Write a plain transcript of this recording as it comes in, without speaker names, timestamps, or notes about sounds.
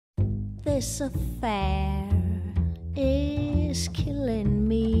This affair is killing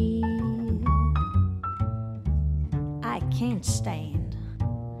me. I can't stand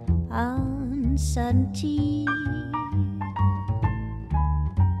uncertainty.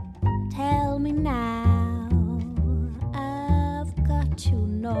 Tell me now, I've got to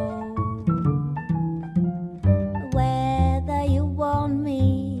know whether you want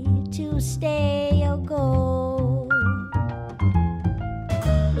me to stay or go.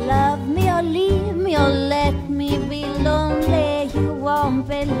 Love me or leave me or let me be lonely. You won't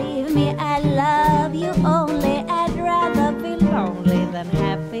believe me, I love you only. I'd rather be lonely than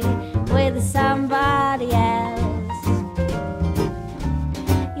happy with somebody else.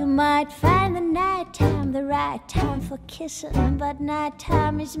 You might find the nighttime the right time for kissing, but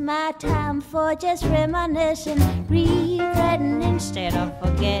nighttime is my time for just reminiscing, regretting instead of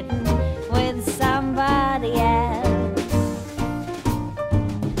forgetting with somebody else.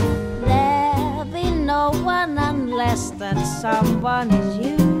 No one unless that someone is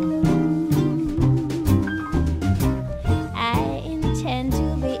you. I intend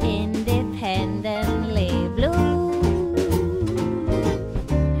to be independently blue.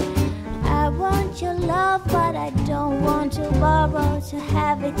 I want your love, but I don't want to borrow, to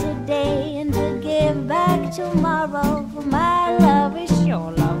have it today and to give back tomorrow. For my love is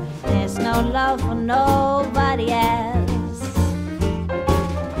your love, there's no love for nobody else.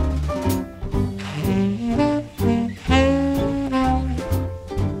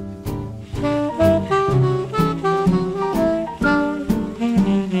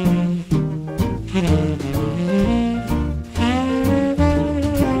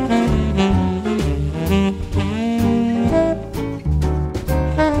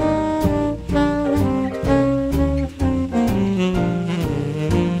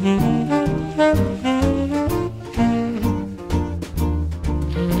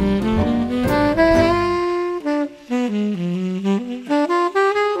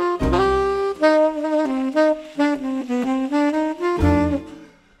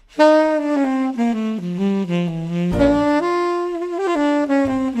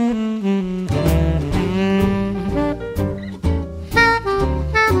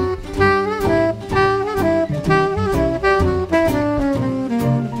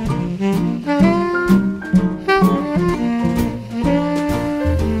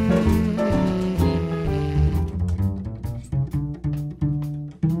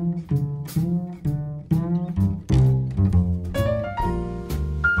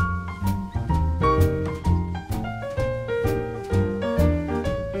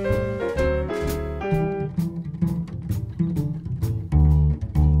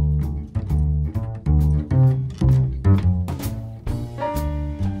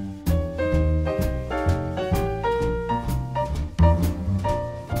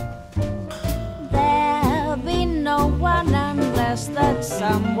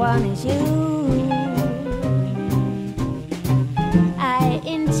 Someone is you. I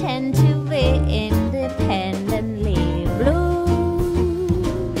intend to be independently blue.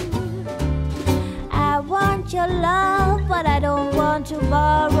 I want your love, but I don't want to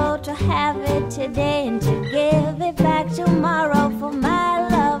borrow, to have it today and to give it back tomorrow. For my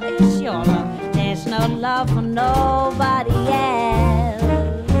love is your love, there's no love for nobody else.